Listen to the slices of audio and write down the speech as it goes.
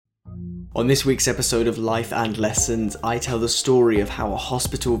On this week's episode of Life and Lessons, I tell the story of how a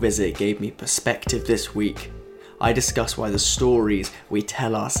hospital visit gave me perspective this week. I discuss why the stories we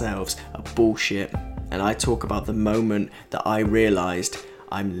tell ourselves are bullshit, and I talk about the moment that I realised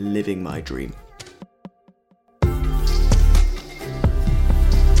I'm living my dream.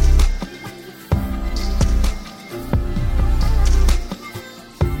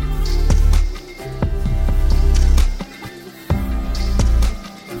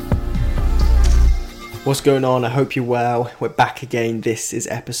 What's going on? I hope you're well. We're back again. This is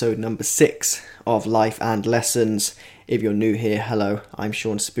episode number 6 of Life and Lessons. If you're new here, hello, I'm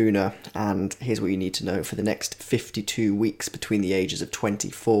Sean Spooner, and here's what you need to know. For the next 52 weeks between the ages of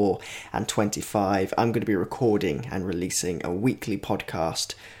 24 and 25, I'm going to be recording and releasing a weekly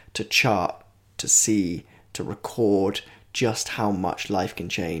podcast to chart, to see, to record just how much life can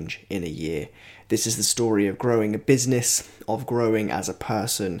change in a year. This is the story of growing a business, of growing as a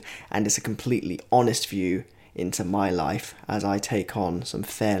person, and it's a completely honest view into my life as I take on some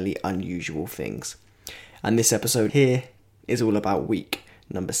fairly unusual things. And this episode here is all about week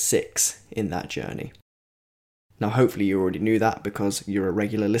number 6 in that journey. Now, hopefully you already knew that because you're a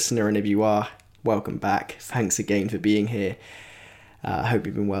regular listener, and if you are, welcome back. Thanks again for being here. I hope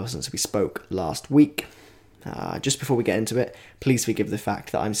you've been well since we spoke last week. Just before we get into it, please forgive the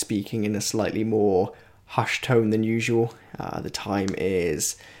fact that I'm speaking in a slightly more hushed tone than usual. The time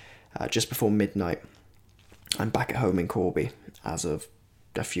is just before midnight. I'm back at home in Corby as of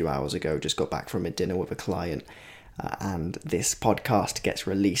a few hours ago. Just got back from a dinner with a client, and this podcast gets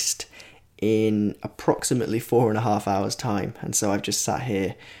released in approximately 4.5 hours time. And so I've just sat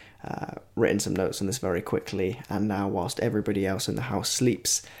here, written some notes on this very quickly, and now whilst everybody else in the house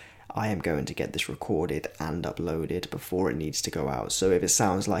sleeps, I am going to get this recorded and uploaded before it needs to go out. So if it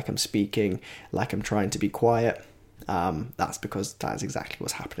sounds like I'm speaking, like I'm trying to be quiet, that's because that's exactly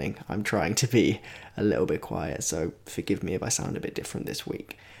what's happening. I'm trying to be a little bit quiet, so forgive me if I sound a bit different this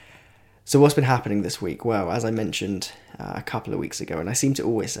week. So what's been happening this week? Well, as I mentioned a couple of weeks ago, and I seem to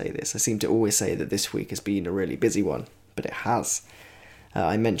always say this, I seem to always say that this week has been a really busy one, but it has.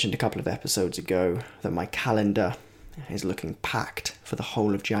 I mentioned a couple of episodes ago that my calendar is looking packed for the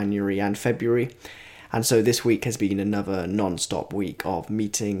whole of January and February, and so this week has been another non-stop week of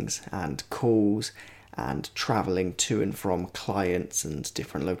meetings and calls and travelling to and from clients and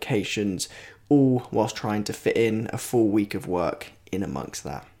different locations, all whilst trying to fit in a full week of work in amongst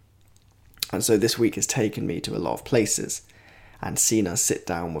that. And so this week has taken me to a lot of places and seen us sit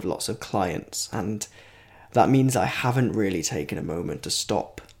down with lots of clients, and that means I haven't really taken a moment to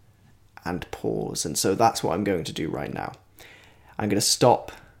stop and pause, and so that's what I'm going to do right now. I'm going to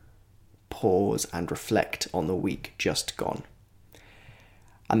stop, pause, and reflect on the week just gone.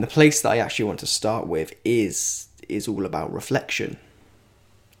 And the place that I actually want to start with is all about reflection.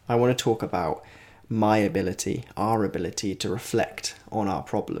 I want to talk about my ability, our ability to reflect on our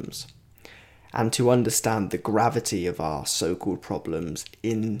problems and to understand the gravity of our so-called problems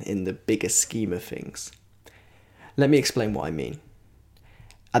in the bigger scheme of things. Let me explain what I mean.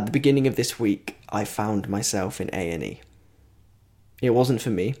 At the beginning of this week, I found myself in A&E. It wasn't for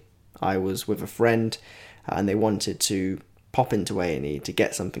me. I was with a friend and they wanted to pop into A&E to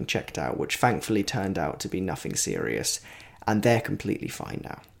get something checked out, which thankfully turned out to be nothing serious, and they're completely fine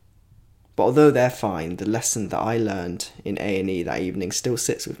now. But although they're fine, the lesson that I learned in A&E that evening still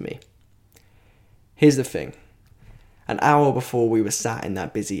sits with me. Here's the thing. An hour before we were sat in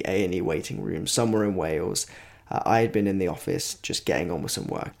that busy A&E waiting room somewhere in Wales, I had been in the office just getting on with some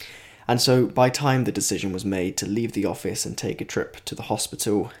work. And so by the time the decision was made to leave the office and take a trip to the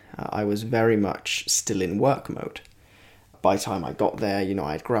hospital, I was very much still in work mode. By the time I got there,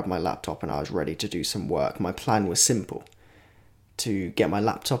 I had grabbed my laptop and I was ready to do some work. My plan was simple: to get my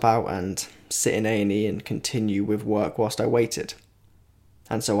laptop out and sit in A&E and continue with work whilst I waited.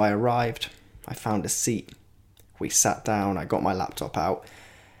 And so I arrived, I found a seat, we sat down, I got my laptop out,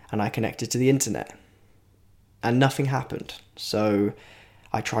 and I connected to the internet. And nothing happened. So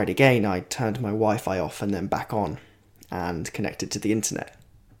I tried again. I turned my Wi-Fi off and then back on and connected to the internet.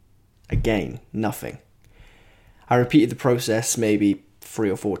 Again, nothing. I repeated the process maybe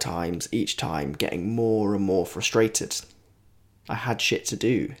 3 or 4 times, each time getting more and more frustrated. I had shit to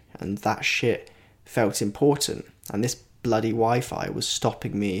do, and that shit felt important. And this bloody Wi-Fi was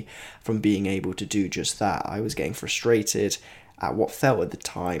stopping me from being able to do just that. I was getting frustrated at what felt at the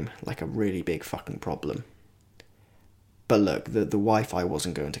time like a really big fucking problem. But look, the Wi-Fi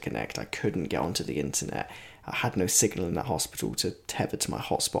wasn't going to connect. I couldn't get onto the internet. I had no signal in that hospital to tether to my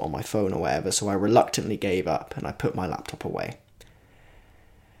hotspot on my phone or whatever, so I reluctantly gave up and I put my laptop away.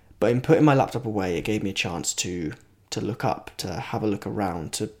 But in putting my laptop away, it gave me a chance to to look up, to have a look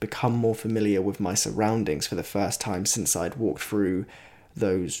around, to become more familiar with my surroundings for the first time since I'd walked through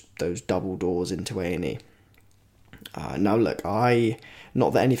those double doors into A&E. Now look,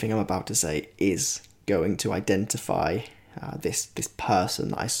 not that anything I'm about to say is going to identify this person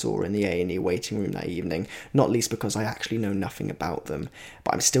that I saw in the A&E waiting room that evening, not least because I actually know nothing about them,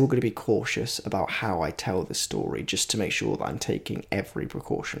 but I'm still going to be cautious about how I tell the story, just to make sure that I'm taking every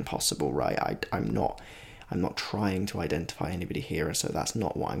precaution possible, right? I'm not trying to identify anybody here, so that's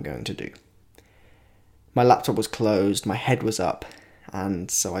not what I'm going to do. My laptop was closed, my head was up, and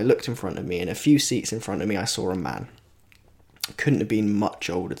so I looked in front of me, and a few seats in front of me I saw a man. Couldn't have been much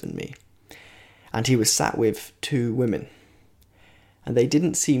older than me. And he was sat with two women. And they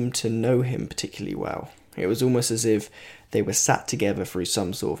didn't seem to know him particularly well. It was almost as if they were sat together through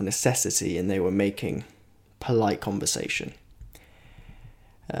some sort of necessity and they were making polite conversation.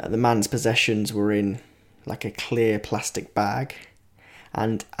 The man's possessions were in like a clear plastic bag.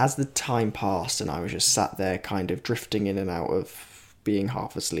 And as the time passed and I was just sat there kind of drifting in and out of being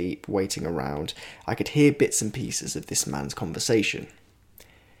half asleep, waiting around, I could hear bits and pieces of this man's conversation.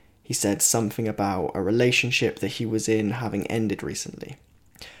 He said something about a relationship that he was in having ended recently.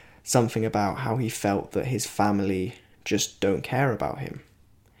 Something about how he felt that his family just don't care about him.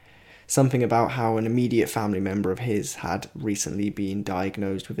 Something about how an immediate family member of his had recently been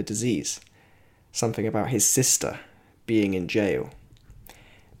diagnosed with a disease. Something about his sister being in jail.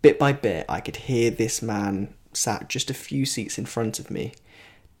 Bit by bit, I could hear this man sat just a few seats in front of me,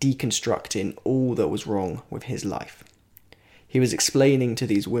 deconstructing all that was wrong with his life. He was explaining to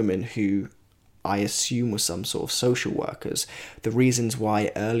these women, who I assume were some sort of social workers, the reasons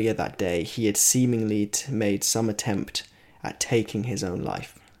why earlier that day he had seemingly made some attempt at taking his own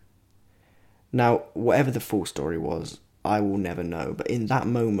life. Now, whatever the full story was, I will never know, but in that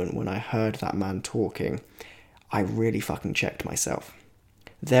moment when I heard that man talking, I really fucking checked myself.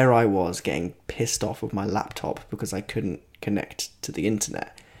 There I was, getting pissed off with my laptop because I couldn't connect to the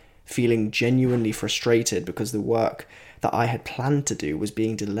internet, feeling genuinely frustrated because the work that I had planned to do was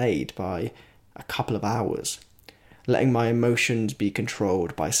being delayed by a couple of hours, letting my emotions be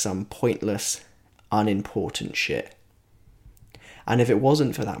controlled by some pointless, unimportant shit. And if it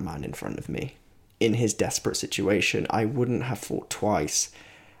wasn't for that man in front of me, in his desperate situation, I wouldn't have thought twice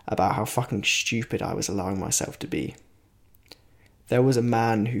about how fucking stupid I was allowing myself to be. There was a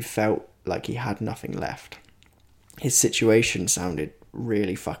man who felt like he had nothing left. His situation sounded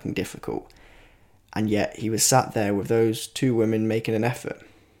really fucking difficult, and yet he was sat there with those two women making an effort.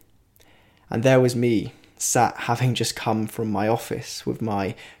 And there was me, sat having just come from my office with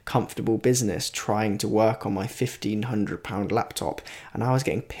my comfortable business, trying to work on my £1,500 laptop, and I was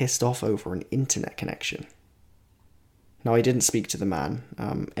getting pissed off over an internet connection. Now, I didn't speak to the man.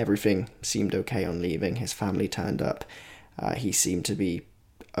 Everything seemed okay on leaving. His family turned up. He seemed to be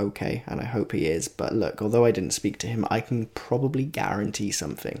okay, and I hope he is. But look, although I didn't speak to him, I can probably guarantee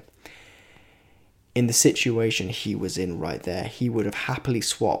something. In the situation he was in right there, he would have happily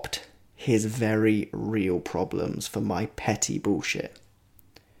swapped his very real problems for my petty bullshit.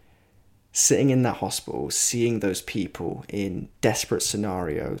 Sitting in that hospital, seeing those people in desperate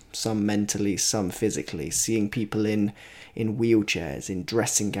scenarios, some mentally, some physically, seeing people in wheelchairs, in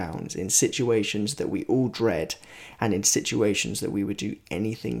dressing gowns, in situations that we all dread, and in situations that we would do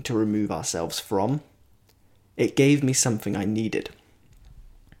anything to remove ourselves from, it gave me something I needed.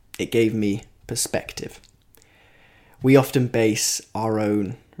 It gave me perspective. We often base our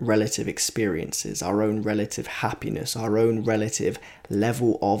own relative experiences, our own relative happiness, our own relative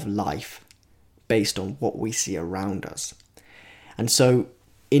level of life based on what we see around us. And so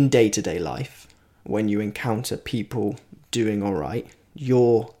in day-to-day life, when you encounter people doing all right,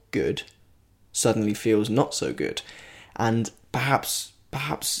 your good suddenly feels not so good. And perhaps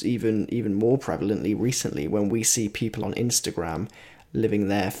even more prevalently recently, when we see people on Instagram living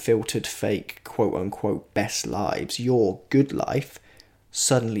their filtered, fake, quote-unquote best lives, your good life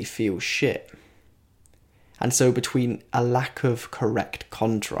suddenly feels shit. And so between a lack of correct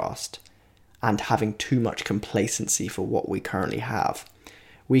contrast and having too much complacency for what we currently have,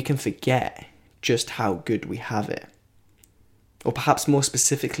 we can forget just how good we have it. Or perhaps more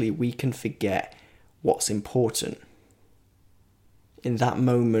specifically, we can forget what's important. In that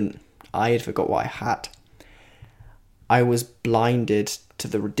moment, I had forgot what I had. I was blinded to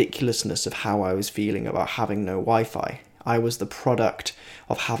the ridiculousness of how I was feeling about having no Wi-Fi. I was the product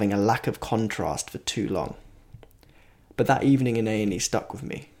of having a lack of contrast for too long. But that evening in A&E stuck with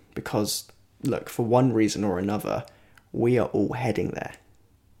me because, look, for one reason or another, we are all heading there.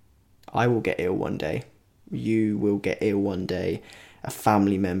 I will get ill one day. You will get ill one day. A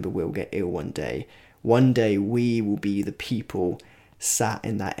family member will get ill one day. One day we will be the people sat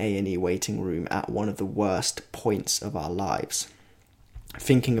in that A&E waiting room at one of the worst points of our lives,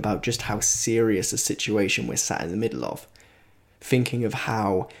 thinking about just how serious a situation we're sat in the middle of, thinking of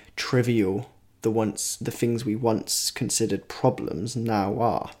how trivial the things we once considered problems now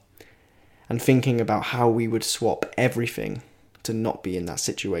are, and thinking about how we would swap everything to not be in that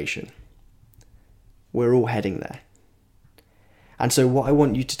situation. We're all heading there. And so what I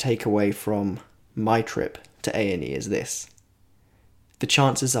want you to take away from my trip to A&E is this. The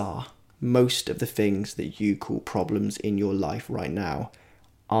chances are most of the things that you call problems in your life right now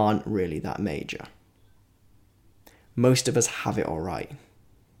aren't really that major. Most of us have it all right.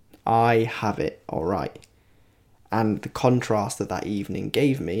 I have it all right. And the contrast that evening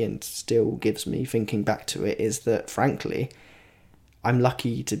gave me, and still gives me thinking back to it, is that, frankly, I'm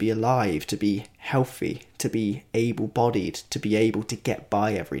lucky to be alive, to be healthy, to be able-bodied, to be able to get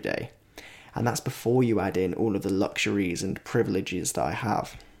by every day. And that's before you add in all of the luxuries and privileges that I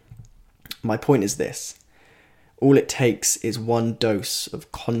have. My point is this. All it takes is one dose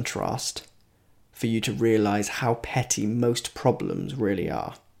of contrast for you to realise how petty most problems really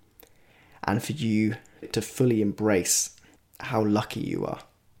are. And for you to fully embrace how lucky you are.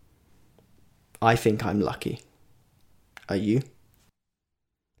 I think I'm lucky. Are you?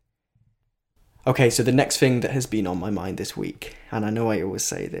 Okay, so the next thing that has been on my mind this week, and I know I always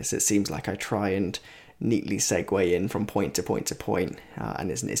say this, it seems like I try and neatly segue in from point to point to point, and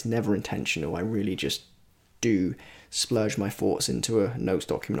it's never intentional. I really just do splurge my thoughts into a notes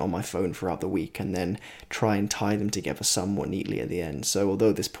document on my phone throughout the week and then try and tie them together somewhat neatly at the end. So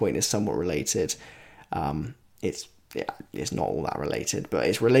although this point is somewhat related, it's not all that related, but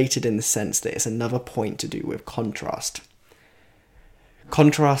it's related in the sense that it's another point to do with contrast.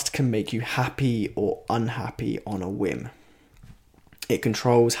 Contrast can make you happy or unhappy on a whim. It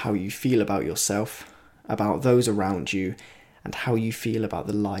controls how you feel about yourself, about those around you, and how you feel about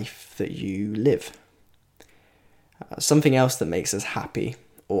the life that you live. Something else that makes us happy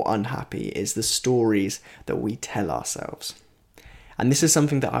or unhappy is the stories that we tell ourselves. And this is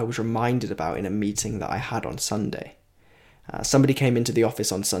something that I was reminded about in a meeting that I had on Sunday. Somebody came into the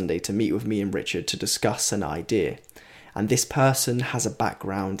office on Sunday to meet with me and Richard to discuss an idea. And this person has a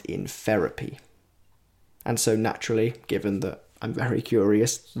background in therapy. And so naturally, given that I'm very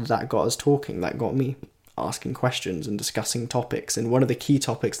curious, that got us talking, that got me asking questions and discussing topics. And one of the key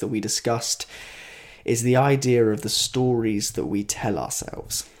topics that we discussed is the idea of the stories that we tell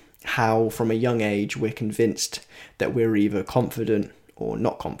ourselves. How from a young age we're convinced that we're either confident or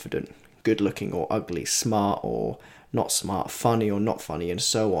not confident, good looking or ugly, smart or not smart, funny or not funny, and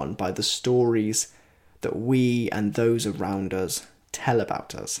so on, by the stories that we and those around us tell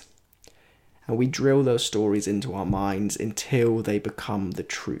about us. And we drill those stories into our minds until they become the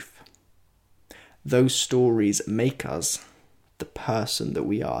truth. Those stories make us the person that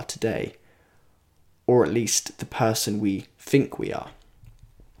we are today, or at least the person we think we are.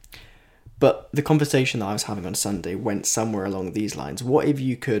 But the conversation that I was having on Sunday went somewhere along these lines. What if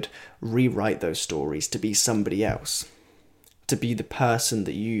you could rewrite those stories to be somebody else? To be the person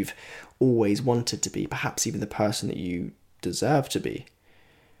that you've always wanted to be, perhaps even the person that you deserve to be.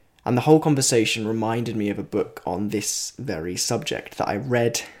 And the whole conversation reminded me of a book on this very subject that I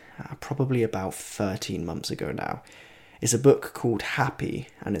read probably about 13 months ago now. It's a book called Happy,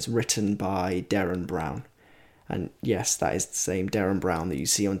 and it's written by Derren Brown. And yes, that is the same Derren Brown that you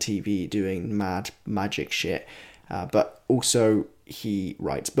see on TV doing mad magic shit, but also he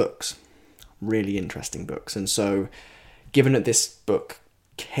writes books, really interesting books. And so given that this book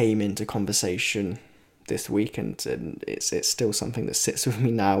came into conversation this week, and it's still something that sits with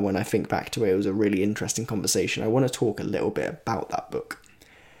me now when I think back to it. It was a really interesting conversation. I want to talk a little bit about that book.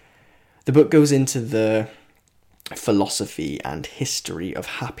 The book goes into the philosophy and history of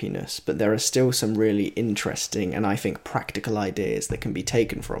happiness, but there are still some really interesting and I think practical ideas that can be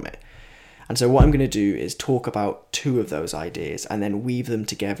taken from it. And so what I'm going to do is talk about two of those ideas and then weave them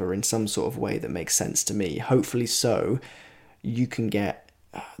together in some sort of way that makes sense to me. Hopefully so you can get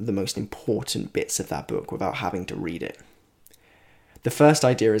the most important bits of that book without having to read it. The first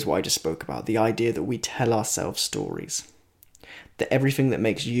idea is what I just spoke about, the idea that we tell ourselves stories. That everything that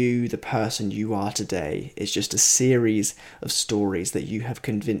makes you the person you are today is just a series of stories that you have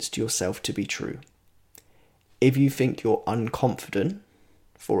convinced yourself to be true. If you think you're unconfident,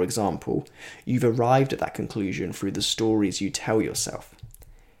 for example, you've arrived at that conclusion through the stories you tell yourself.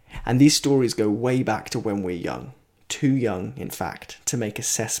 And these stories go way back to when we're young. Too young, in fact, to make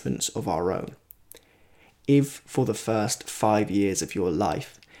assessments of our own. If for the first 5 years of your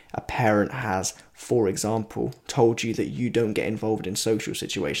life, a parent has, for example, told you that you don't get involved in social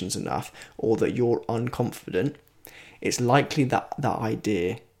situations enough, or that you're unconfident, it's likely that that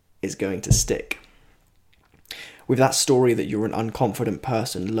idea is going to stick. With that story that you're an unconfident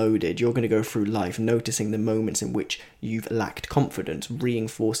person loaded, you're going to go through life noticing the moments in which you've lacked confidence,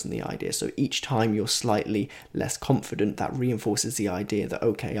 reinforcing the idea. So each time you're slightly less confident, that reinforces the idea that,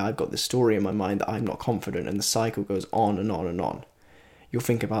 okay, I've got this story in my mind that I'm not confident, and the cycle goes on and on and on. You'll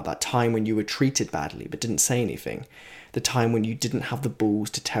think about that time when you were treated badly but didn't say anything, the time when you didn't have the balls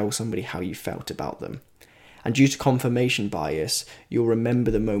to tell somebody how you felt about them. And due to confirmation bias, you'll remember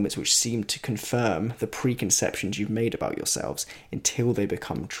the moments which seem to confirm the preconceptions you've made about yourselves until they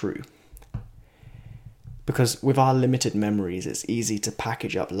become true. Because with our limited memories, it's easy to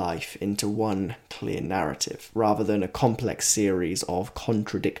package up life into one clear narrative, rather than a complex series of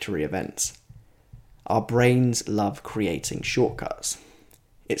contradictory events. Our brains love creating shortcuts.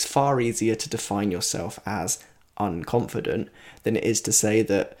 It's far easier to define yourself as unconfident than it is to say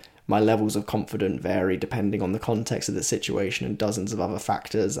that my levels of confidence vary depending on the context of the situation and dozens of other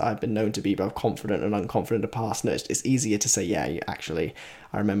factors. I've been known to be both confident and unconfident in the past. No, it's easier to say, yeah, actually,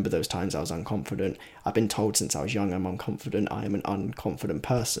 I remember those times I was unconfident. I've been told since I was young I'm unconfident. I am an unconfident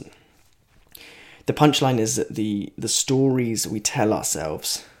person. The punchline is that the stories we tell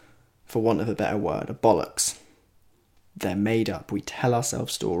ourselves, for want of a better word, are bollocks. They're made up. We tell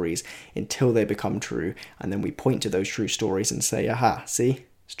ourselves stories until they become true, and then we point to those true stories and say, aha, see?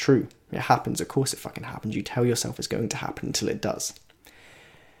 It's true. It happens. Of course it fucking happens. You tell yourself it's going to happen until it does.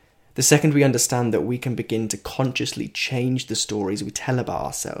 The second we understand that we can begin to consciously change the stories we tell about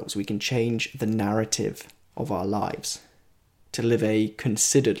ourselves, we can change the narrative of our lives to live a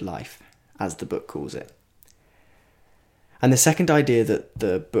considered life, as the book calls it. And the second idea that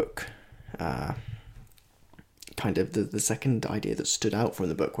the book, the second idea that stood out from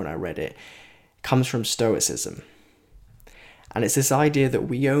the book when I read it, comes from Stoicism. And it's this idea that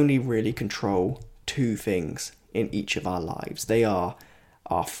we only really control two things in each of our lives. They are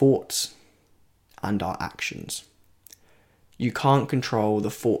our thoughts and our actions. You can't control the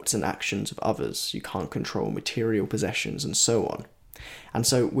thoughts and actions of others. You can't control material possessions and so on. And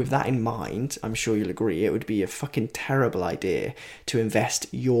so with that in mind, I'm sure you'll agree, it would be a fucking terrible idea to invest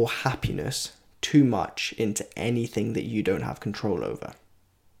your happiness too much into anything that you don't have control over.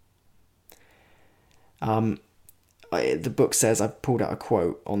 The book says, I've pulled out a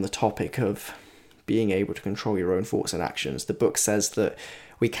quote on the topic of being able to control your own thoughts and actions. The book says that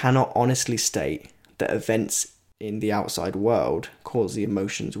we cannot honestly state that events in the outside world cause the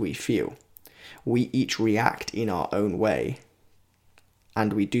emotions we feel. We each react in our own way,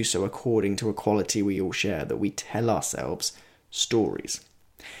 and we do so according to a quality we all share, that we tell ourselves stories.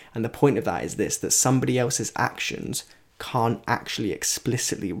 And the point of that is this, that somebody else's actions can't actually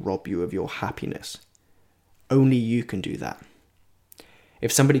explicitly rob you of your happiness. Only you can do that.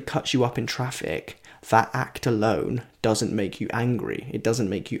 If somebody cuts you up in traffic, that act alone doesn't make you angry. It doesn't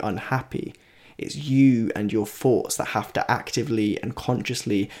make you unhappy. It's you and your thoughts that have to actively and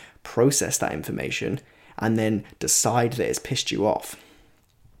consciously process that information and then decide that it's pissed you off.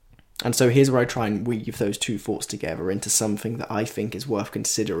 And so here's where I try and weave those two thoughts together into something that I think is worth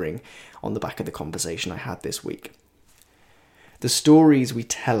considering on the back of the conversation I had this week. The stories we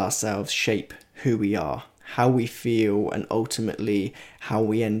tell ourselves shape who we are, how we feel, and ultimately how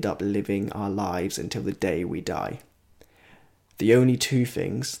we end up living our lives until the day we die. The only two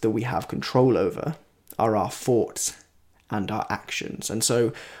things that we have control over are our thoughts and our actions. And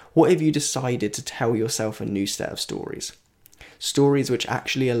so, what have you decided to tell yourself a new set of stories? Stories which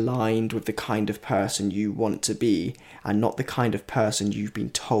actually aligned with the kind of person you want to be and not the kind of person you've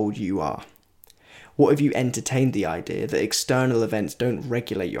been told you are. What have you entertained the idea that external events don't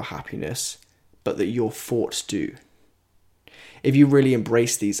regulate your happiness, but that your thoughts do? If you really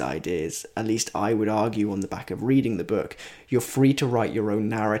embrace these ideas, at least I would argue on the back of reading the book, you're free to write your own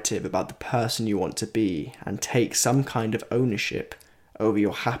narrative about the person you want to be and take some kind of ownership over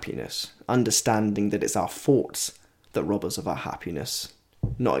your happiness, understanding that it's our thoughts that rob us of our happiness,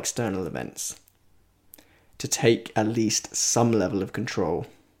 not external events. To take at least some level of control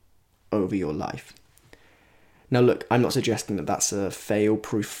over your life. Now look, I'm not suggesting that that's a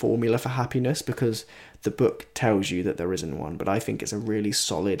fail-proof formula for happiness, because the book tells you that there isn't one, but I think it's a really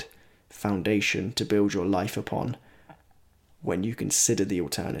solid foundation to build your life upon when you consider the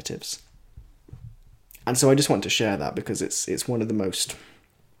alternatives. And so I just want to share that because it's one of the most,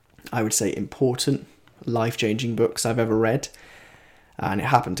 I would say, important, life-changing books I've ever read, and it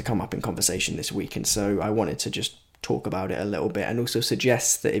happened to come up in conversation this week, and so I wanted to just talk about it a little bit and also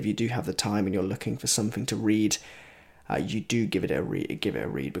suggest that if you do have the time and you're looking for something to read you do give it a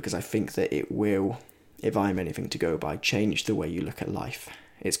read, because I think that it will, if I'm anything to go by, change the way you look at life.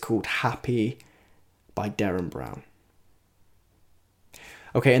 It's called Happy by Derren Brown.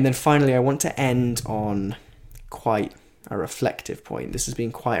 Okay, and then finally I want to end on quite a reflective point. This has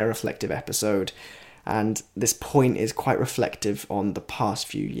been quite a reflective episode, and this point is quite reflective on the past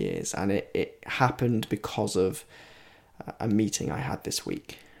few years, and it happened because of a meeting I had this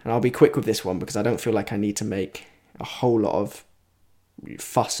week. And I'll be quick with this one because I don't feel like I need to make a whole lot of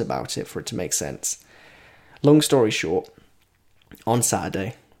fuss about it for it to make sense. Long story short, on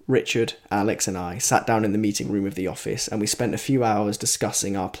Saturday, Richard, Alex and I sat down in the meeting room of the office, and we spent a few hours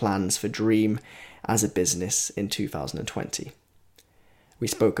discussing our plans for Dream as a business in 2020. We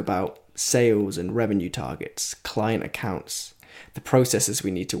spoke about sales and revenue targets, client accounts, the processes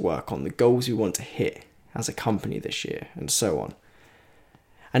we need to work on, the goals we want to hit as a company this year, and so on.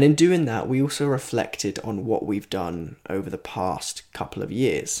 And in doing that, we also reflected on what we've done over the past couple of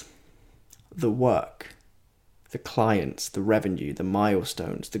years. The work, the clients, the revenue, the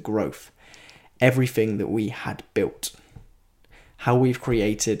milestones, the growth, everything that we had built. How we've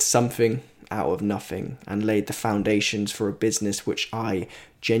created something out of nothing and laid the foundations for a business which I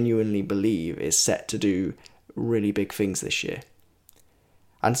genuinely believe is set to do really big things this year.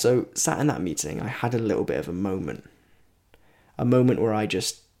 And so, sat in that meeting, I had a little bit of a moment where I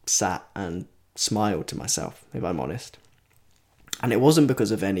just sat and smiled to myself, if I'm honest. And it wasn't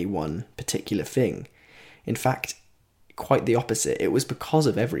because of any one particular thing. In fact, quite the opposite. It was because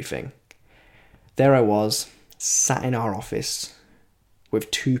of everything. There I was, sat in our office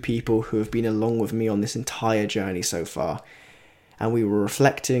with two people who have been along with me on this entire journey so far, and we were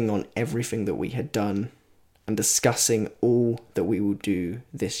reflecting on everything that we had done and discussing all that we will do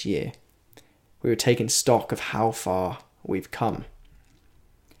this year. We were taking stock of how far we've come.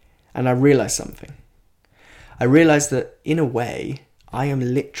 And I realised something. I realised that, in a way, I am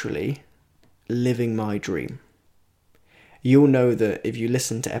literally living my dream. You'll know that if you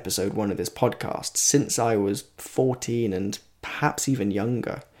listen to episode 1 of this podcast, since I was 14 and perhaps even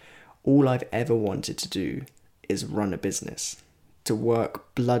younger, all I've ever wanted to do is run a business, to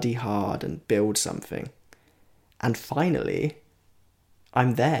work bloody hard and build something. And finally,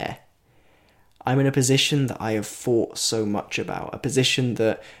 I'm there. I'm in a position that I have thought so much about, a position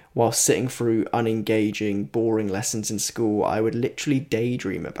that, while sitting through unengaging, boring lessons in school, I would literally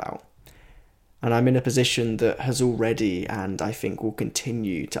daydream about. And I'm in a position that has already, and I think will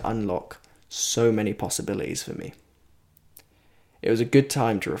continue to unlock so many possibilities for me. It was a good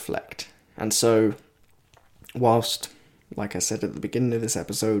time to reflect. And so, whilst, like I said at the beginning of this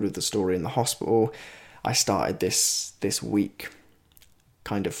episode with the story in the hospital, I started this week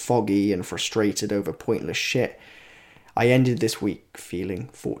kind of foggy and frustrated over pointless shit, I ended this week feeling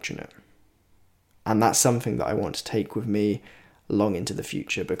fortunate. And that's something that I want to take with me long into the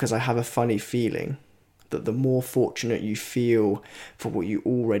future, because I have a funny feeling that the more fortunate you feel for what you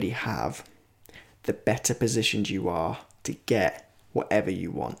already have, the better positioned you are to get whatever you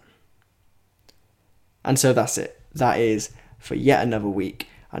want. And so that's it. That is, for yet another week,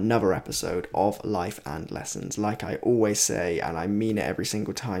 another episode of Life and Lessons. Like I always say, and I mean it every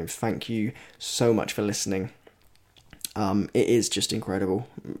single time, thank you so much for listening. It is just incredible.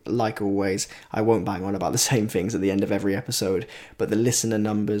 Like always, I won't bang on about the same things at the end of every episode, but the listener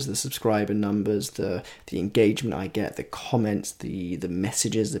numbers, the subscriber numbers, the engagement I get, the comments, the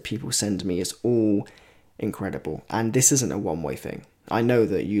messages that people send me is all incredible. And this isn't a one-way thing. I know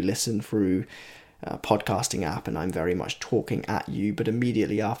that you listen through a podcasting app and I'm very much talking at you, but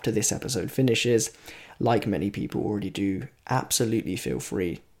immediately after this episode finishes, like many people already do, absolutely feel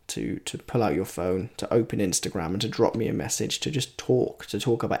free to pull out your phone, to open Instagram and to drop me a message, to just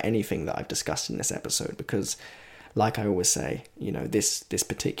talk about anything that I've discussed in this episode, because like I always say, you know, this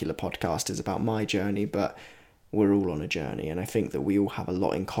particular podcast is about my journey, but we're all on a journey, and I think that we all have a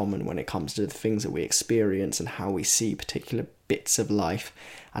lot in common when it comes to the things that we experience and how we see particular bits of life.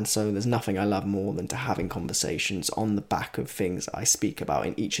 And so there's nothing I love more than to having conversations on the back of things I speak about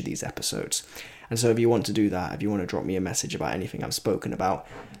in each of these episodes. And so if you want to do that, if you want to drop me a message about anything I've spoken about,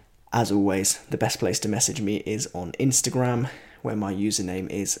 as always, the best place to message me is on Instagram, where my username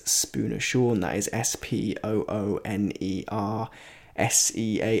is SpoonerSean. That is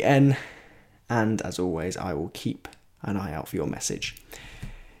SpoonerSean. And as always, I will keep an eye out for your message.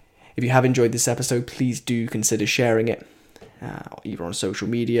 If you have enjoyed this episode, please do consider sharing it, either on social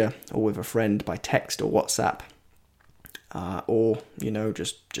media or with a friend by text or WhatsApp. Or, you know,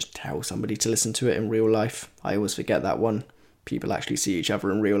 just tell somebody to listen to it in real life. I always forget that one. People actually see each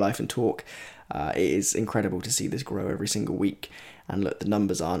other in real life and talk. It is incredible to see this grow every single week. And look, the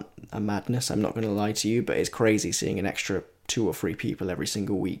numbers aren't a madness, I'm not going to lie to you, but it's crazy seeing an extra 2 or 3 people every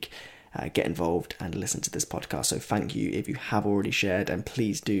single week get involved and listen to this podcast. So thank you if you have already shared, and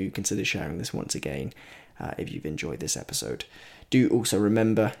please do consider sharing this once again if you've enjoyed this episode. Do also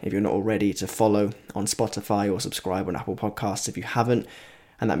remember, if you're not already, to follow on Spotify or subscribe on Apple Podcasts if you haven't,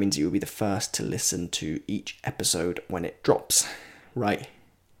 and that means you will be the first to listen to each episode when it drops. Right,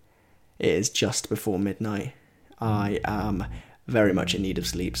 it is just before midnight. I am very much in need of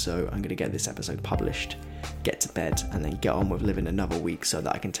sleep, so I'm going to get this episode published, get to bed, and then get on with living another week so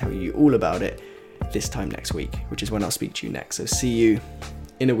that I can tell you all about it this time next week, which is when I'll speak to you next. So see you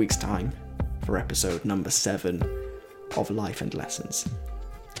in a week's time for episode number 7 of Life and Lessons.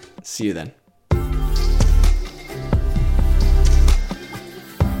 See you then.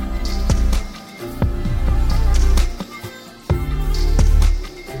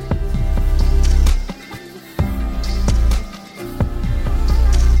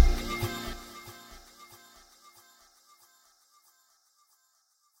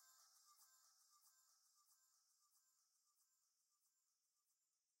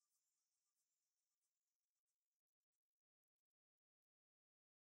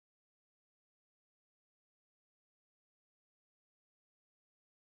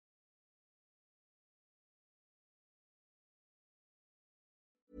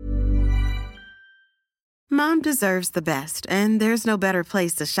 Mom deserves the best, and there's no better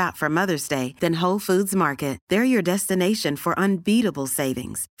place to shop for Mother's Day than Whole Foods Market. They're your destination for unbeatable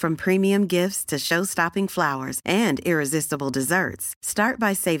savings, from premium gifts to show-stopping flowers and irresistible desserts. Start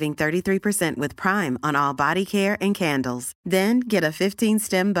by saving 33% with Prime on all body care and candles. Then get a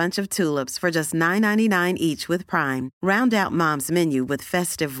 15-stem bunch of tulips for just $9.99 each with Prime. Round out Mom's menu with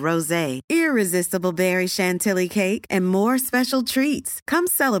festive rosé, irresistible berry chantilly cake, and more special treats. Come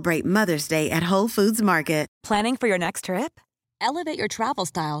celebrate Mother's Day at Whole Foods Market. Planning for your next trip? Elevate your travel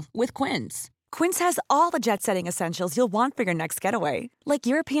style with Quince. Quince has all the jet-setting essentials you'll want for your next getaway, like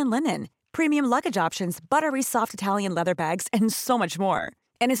European linen, premium luggage options, buttery soft Italian leather bags, and so much more.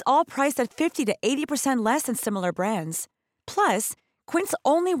 And is all priced at 50 to 80% less than similar brands. Plus, Quince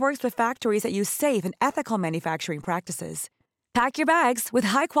only works with factories that use safe and ethical manufacturing practices. Pack your bags with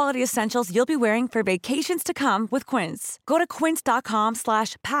high-quality essentials you'll be wearing for vacations to come with Quince. Go to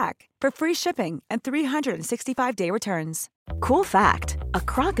quince.com/pack for free shipping and 365-day returns. Cool fact, a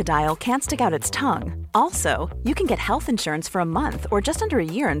crocodile can't stick out its tongue. Also, you can get health insurance for a month or just under a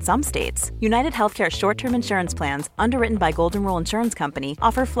year in some states. United Healthcare short-term insurance plans, underwritten by Golden Rule Insurance Company,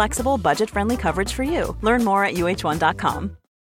 offer flexible, budget-friendly coverage for you. Learn more at uh1.com.